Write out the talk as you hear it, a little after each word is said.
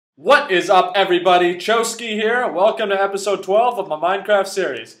What is up, everybody? CHOWSKI here. Welcome to episode 12 of my Minecraft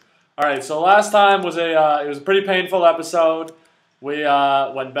series. Alright, so last time was it was a pretty painful episode. We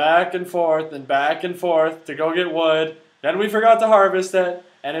went back and forth to go get wood. Then we forgot to harvest it,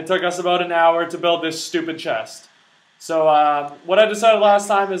 and it took us about an hour to build this stupid chest. So what I decided last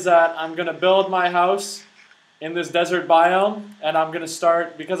time is that I'm going to build my house in this desert biome, and I'm going to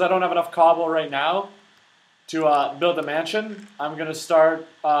start, because I don't have enough cobble right now, to build a mansion. I'm gonna start.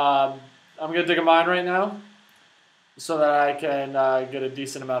 I'm gonna dig a mine right now, so that I can get a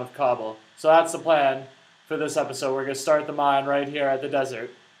decent amount of cobble. So that's the plan for this episode. We're gonna start the mine right here at the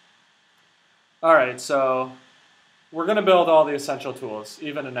desert. All right, so we're gonna build all the essential tools,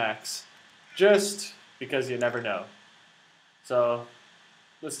 even an axe, just because you never know. So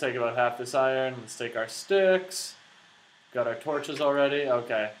let's take about half this iron. Let's take our sticks. Got our torches already.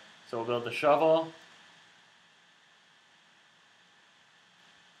 Okay, so we'll build the shovel.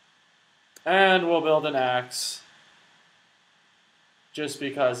 And we'll build an axe, just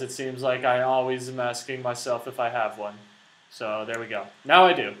because it seems like I always am asking myself if I have one. So there we go. Now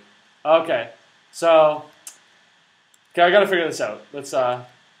I do. Okay, so I gotta figure this out. Let's go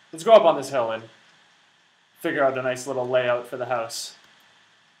up on this hill and figure out a nice little layout for the house,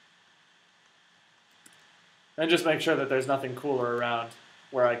 and just make sure that there's nothing cooler around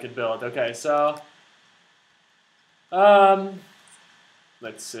where I could build. Okay, so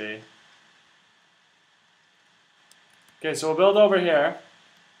let's see. Okay, so we'll build over here.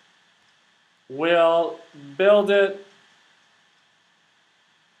 We'll build it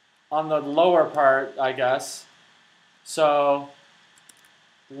on the lower part, I guess. So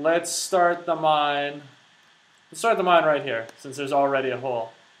let's start the mine. Let's start the mine right here, since there's already a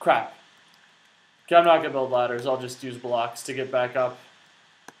hole. Crap. Okay, I'm not going to build ladders. I'll just use blocks to get back up.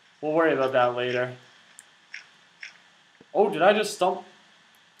 We'll worry about that later. Oh, did I just stump?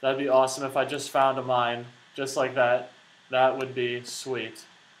 That'd be awesome if I just found a mine, just like that. That would be sweet.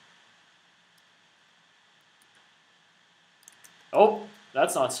 Oh,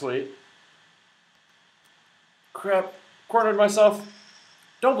 that's not sweet. Crap, cornered myself.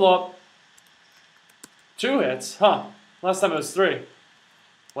 Don't blow up. 2 hits, huh? Last time it was 3.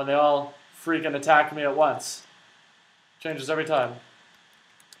 When they all freaking attack me at once. Changes every time.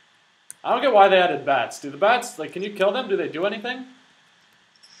 I don't get why they added bats. Do the bats, like, can you kill them? Do they do anything?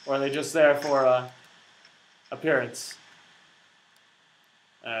 Or are they just there for appearance?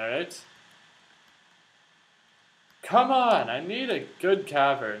 Alright. Come on, I need a good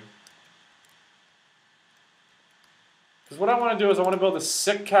cavern. Because what I want to do is I want to build a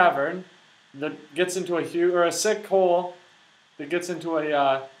sick cavern that gets into a huge, or a sick hole that gets into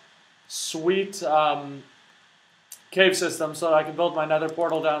a sweet cave system, so that I can build my nether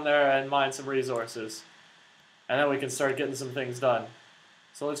portal down there and mine some resources. And then we can start getting some things done.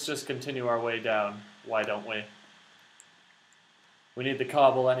 So let's just continue our way down. Why don't we? We need the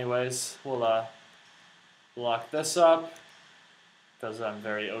cobble anyways. We'll block this up, because I'm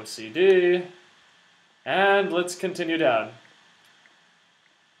very OCD. And let's continue down.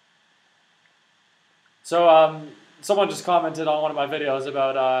 So, someone just commented on one of my videos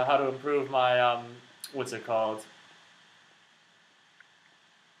about how to improve my, what's it called?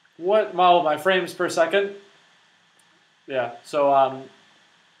 My frames per second. Yeah, so,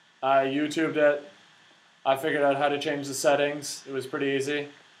 I YouTubed it. I figured out how to change the settings. It was pretty easy,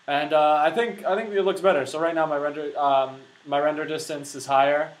 and I think it looks better. So right now my render distance is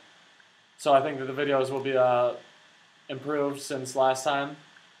higher, so I think that the videos will be improved since last time.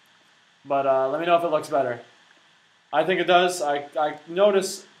 But let me know if it looks better. I think it does. I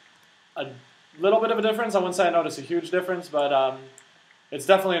notice a little bit of a difference. I wouldn't say I notice a huge difference, but it's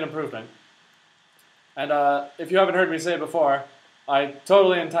definitely an improvement. And if you haven't heard me say it before, I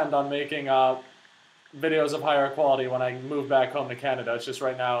totally intend on making videos of higher quality when I move back home to Canada. It's just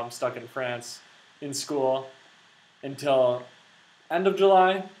right now I'm stuck in France in school until end of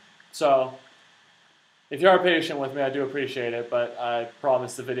July. So if you are patient with me, I do appreciate it, but I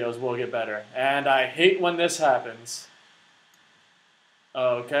promise the videos will get better. And I hate when this happens.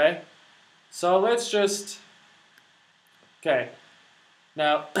 Okay, so let's just... Okay,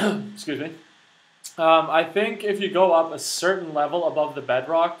 now, excuse me. I think if you go up a certain level above the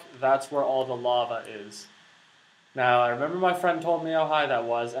bedrock, that's where all the lava is. Now, I remember my friend told me how high that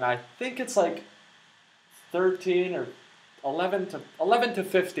was, and I think it's like 13 or 11 to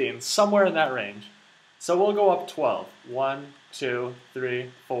 15, somewhere in that range. So we'll go up 12. 1, 2,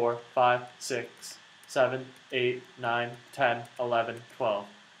 3, 4, 5, 6, 7, 8, 9, 10, 11, 12.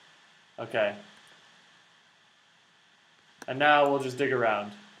 Okay. And now we'll just dig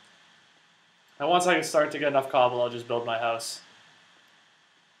around. And once I start to get enough cobble, I'll just build my house.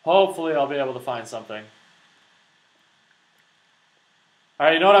 Hopefully I'll be able to find something.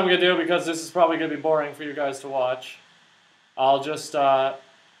 Alright, you know what I'm going to do, because this is probably going to be boring for you guys to watch. I'll just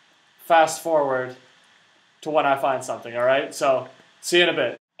fast forward to when I find something, alright? So, see you in a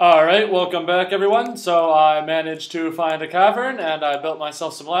bit. Alright, welcome back everyone. So I managed to find a cavern, and I built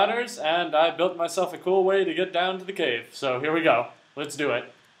myself some ladders, and I built myself a cool way to get down to the cave. So here we go. Let's do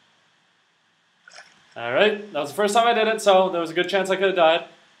it. Alright, that was the first time I did it, so there was a good chance I could have died.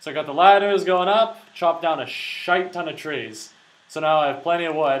 So I got the ladders going up, chopped down a shite ton of trees. So now I have plenty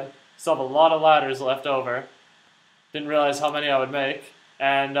of wood, still have a lot of ladders left over. Didn't realize how many I would make.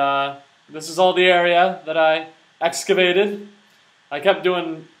 And this is all the area that I excavated. I kept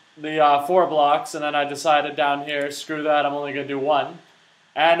doing the 4 blocks, and then I decided down here, screw that, I'm only going to do 1.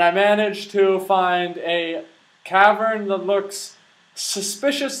 And I managed to find a cavern that looks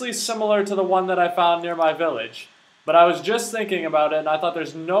suspiciously similar to the one that I found near my village. But I was just thinking about it, and I thought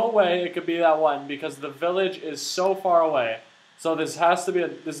there's no way it could be that one, because the village is so far away. So this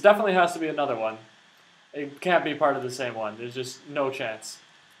definitely has to be another one. It can't be part of the same one. There's just no chance.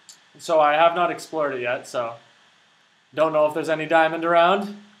 So I have not explored it yet, so don't know if there's any diamond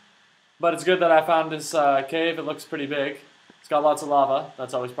around. But it's good that I found this cave. It looks pretty big. It's got lots of lava.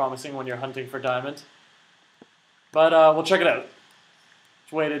 That's always promising when you're hunting for diamond. But we'll check it out.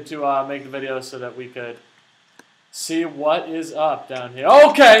 Just waited to make the video so that we could see what is up down here.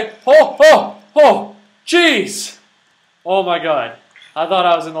 Okay! Oh! Jeez! Oh my god. I thought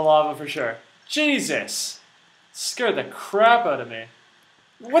I was in the lava for sure. Jesus! Scared the crap out of me.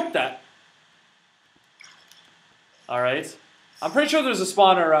 What the? Alright. I'm pretty sure there's a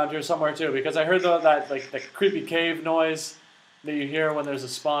spawner around here somewhere too, because I heard that creepy cave noise that you hear when there's a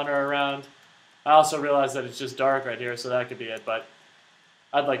spawner around. I also realized that it's just dark right here, so that could be it, but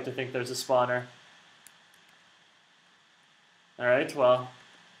I'd like to think there's a spawner. Alright, well,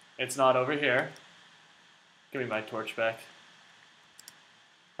 it's not over here. Give me my torch back.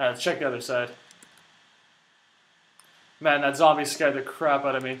 Alright, let's check the other side. Man, that zombie scared the crap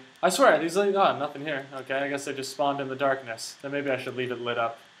out of me. I swear, these like, oh, nothing here. Okay, I guess they just spawned in the darkness. Then maybe I should leave it lit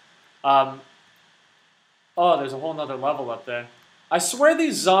up. Oh, there's a whole nother level up there. I swear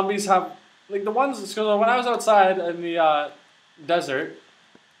these zombies have, like the ones, because when I was outside in the desert,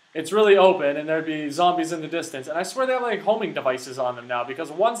 it's really open and there'd be zombies in the distance. And I swear they have like homing devices on them now, because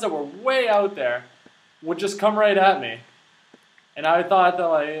the ones that were way out there would just come right at me. And I thought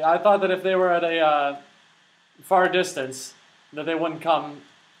that if they were at a far distance, that they wouldn't come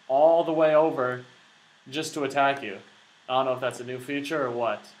all the way over just to attack you. I don't know if that's a new feature or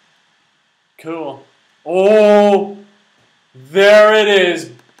what. Cool. Oh, there it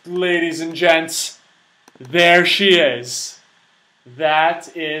is, ladies and gents. There she is.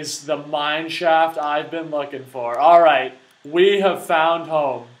 That is the mine shaft I've been looking for. Alright, we have found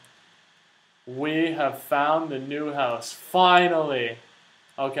home. We have found the new house. Finally.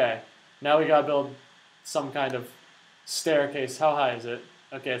 Okay, now we gotta build some kind of staircase. How high is it?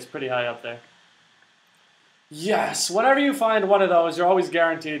 Okay, it's pretty high up there. Yes, whenever you find one of those, you're always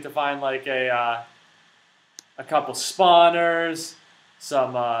guaranteed to find like a couple spawners,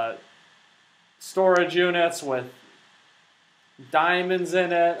 some storage units with diamonds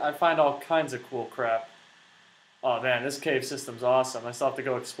in it. I find all kinds of cool crap. Oh man, this cave system's awesome. I still have to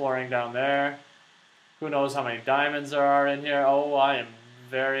go exploring down there. Who knows how many diamonds there are in here. Oh, I am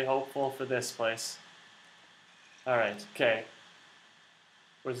very hopeful for this place. Alright, okay.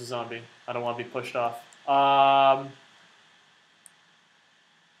 Where's the zombie? I don't want to be pushed off.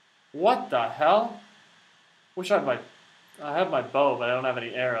 What the hell? Wish I have my bow, but I don't have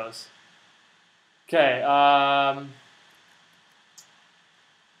any arrows. Okay,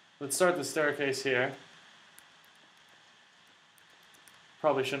 let's start the staircase here.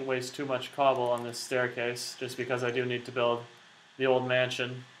 Probably shouldn't waste too much cobble on this staircase, just because I do need to build the old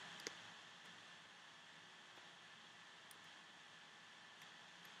mansion.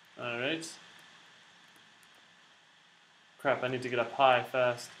 Alright. Crap, I need to get up high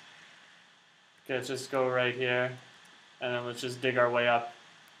fast. Okay, let's just go right here, and then let's just dig our way up.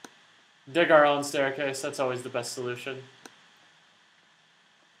 Dig our own staircase, that's always the best solution.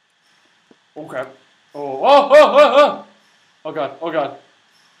 Oh crap. Oh god, oh god.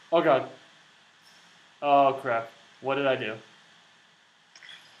 Oh god. Oh crap. What did I do?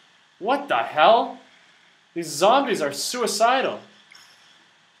 What the hell? These zombies are suicidal.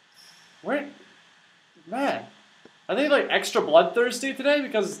 Where? Man. Are they like extra bloodthirsty today?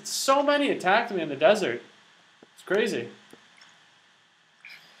 Because so many attacked me in the desert. It's crazy.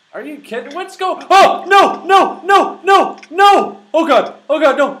 Are you kidding? Let's go. Oh! No! No! No! No! No! Oh god! Oh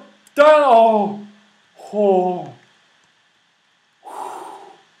god, no! Oh! Oh!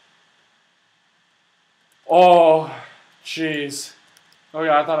 Oh, jeez. Oh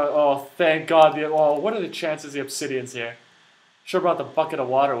yeah, I thought. Oh, thank God. Oh, what are the chances the obsidian's here? Sure brought the bucket of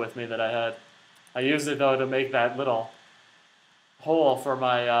water with me that I had. I used it though to make that little hole for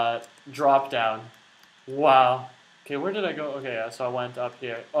my drop down. Wow. Okay, where did I go? Okay, yeah, so I went up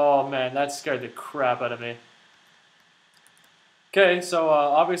here. Oh man, that scared the crap out of me. Okay, so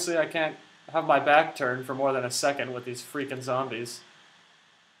obviously I can't have my back turned for more than a second with these freaking zombies.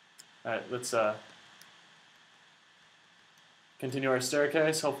 Alright, let's continue our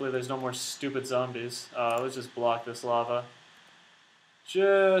staircase. Hopefully there's no more stupid zombies. Let's just block this lava.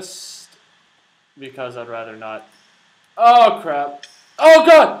 Just because I'd rather not. Oh crap. Oh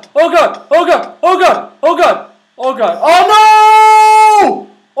god! Oh god! Oh god! Oh god! Oh god! Oh god! Oh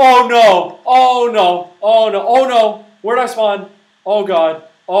no! Oh no! Oh no! Oh no! Oh no! Where'd I spawn? Oh god!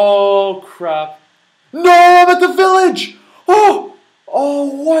 Oh crap! No! I'm at the village! Oh! Oh,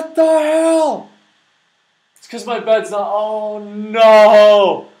 what the hell? It's because my bed's not. Oh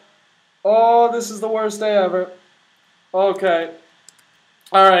no! Oh, this is the worst day ever. Okay.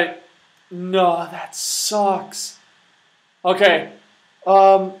 Alright. No, that sucks. Okay.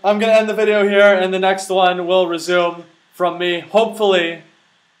 I'm going to end the video here, and the next one will resume from me, hopefully,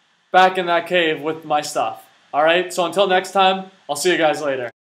 back in that cave with my stuff. Alright, so until next time, I'll see you guys later.